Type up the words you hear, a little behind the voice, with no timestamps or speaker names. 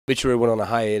Obituary went on a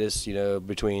hiatus, you know,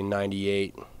 between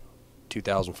 98,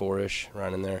 2004-ish,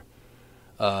 around in there.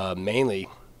 Mainly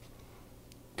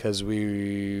because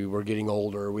we were getting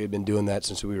older. We had been doing that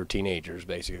since we were teenagers,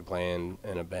 basically playing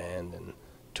in a band and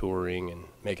touring and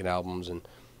making albums. And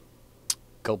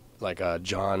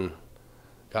John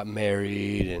got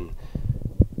married and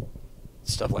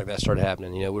stuff like that started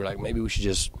happening. You know, we were like, maybe we should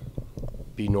just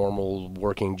be normal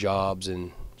working jobs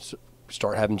and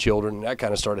start having children. And that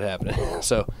kind of started happening.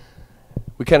 So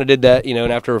we kind of did that, you know,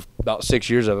 and after about 6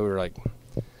 years of it, we were like,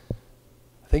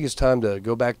 I think it's time to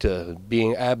go back to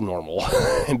being abnormal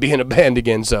and being a band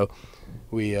again. So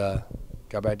we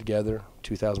got back together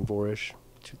 2004-ish,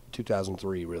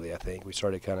 2003 really, I think. We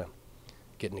started kind of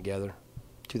getting together.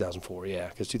 2004, yeah,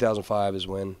 because 2005 is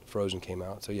when Frozen came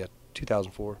out. So yeah,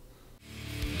 2004.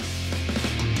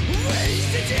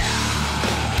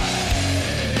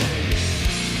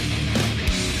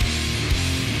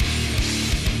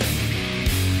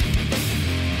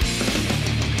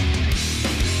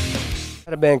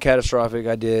 Had a band, Catastrophic.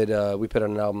 I did, we put out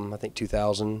an album, I think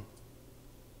 2000.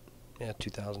 Yeah,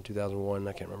 2000, 2001,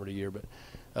 I can't remember the year, but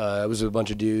it was a bunch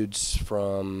of dudes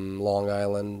from Long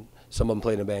Island. Some of them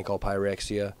played in a band called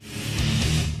Pyrexia.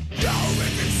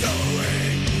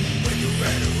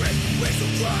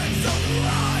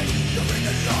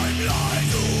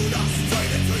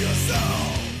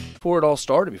 Before it all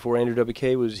started, before Andrew W.K.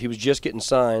 he was just getting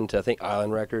signed to, I think,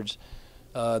 Island Records.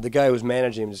 The guy who was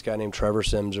managing him, this guy named Trevor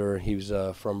Simser. He was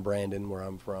from Brandon, where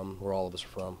I'm from, where all of us are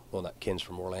from. Well, not Ken's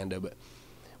from Orlando, but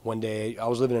one day I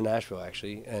was living in Nashville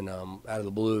actually, and out of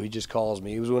the blue, he just calls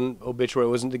me. It was when Obituary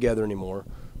wasn't together anymore.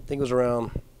 I think it was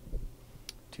around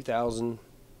 2000.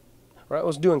 Right, I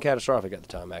was doing Catastrophic at the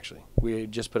time actually. We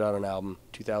had just put out an album,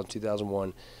 2000,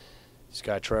 2001. This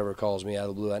guy Trevor calls me out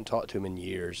of the blue. I hadn't talked to him in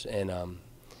years, and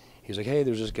he was like, "Hey,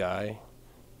 there's this guy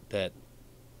that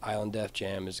Island Def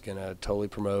Jam is going to totally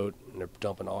promote, and they're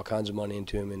dumping all kinds of money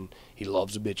into him, and he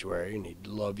loves Obituary, and he'd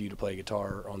love you to play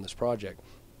guitar on this project."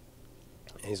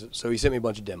 And so he sent me a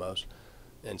bunch of demos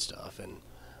and stuff, and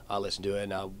I listened to it,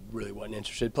 and I really wasn't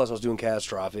interested. Plus, I was doing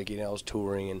Catastrophic, you know, I was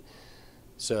touring, and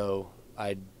so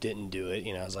I didn't do it.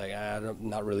 You know, I was like, I'm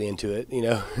not really into it, you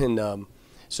know. And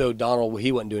so Donald,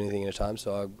 he wasn't doing anything at the time,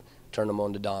 so I turned him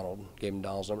on to Donald, gave him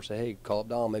Donald's number, said, "Hey, call up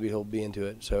Donald, maybe he'll be into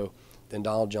it." So then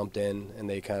Donald jumped in, and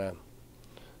they kind of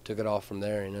took it off from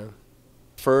there, you know.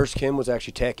 First, Ken was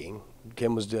actually teching.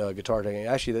 Ken was guitar teching.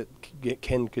 Actually,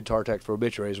 Ken guitar tech for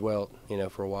Obituary as well, you know,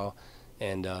 for a while.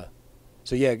 And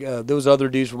so, yeah, those other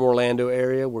dudes from Orlando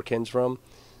area where Ken's from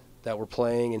that were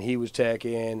playing, and he was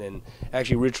teching. And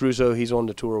actually, Rich Russo, he's on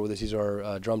the tour with us. He's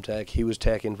our drum tech. He was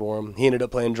teching for him. He ended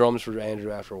up playing drums for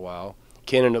Andrew after a while.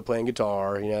 Ken ended up playing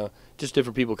guitar, you know. Just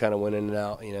different people kind of went in and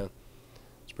out, you know.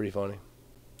 It's pretty funny.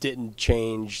 Didn't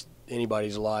change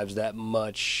anybody's lives that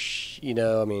much, you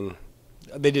know. I mean,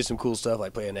 they did some cool stuff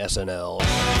like playing SNL.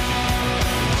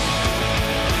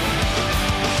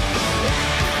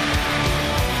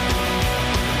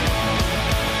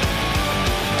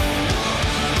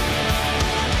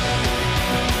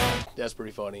 That's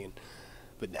pretty funny,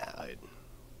 but nah,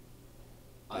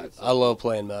 I love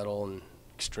playing metal and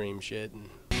extreme shit.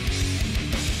 And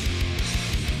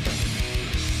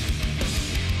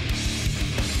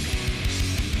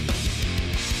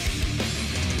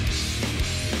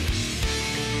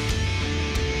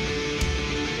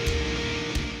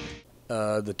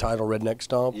the title Redneck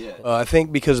Stomp. Yeah. I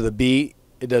think because of the beat,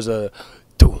 it does a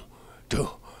do do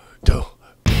do.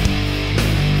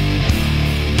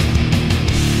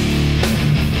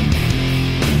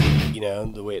 You know,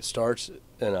 the way it starts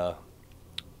in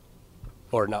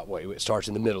or not way it starts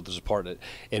in the middle. There's a part that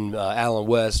in Alan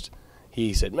West,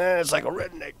 he said, "Man, it's like a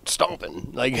redneck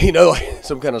stomping," like, you know, like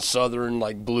some kind of southern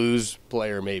like blues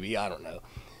player maybe. I don't know.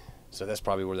 So that's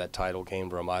probably where that title came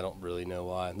from. I don't really know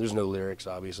why. There's no lyrics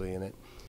obviously in it.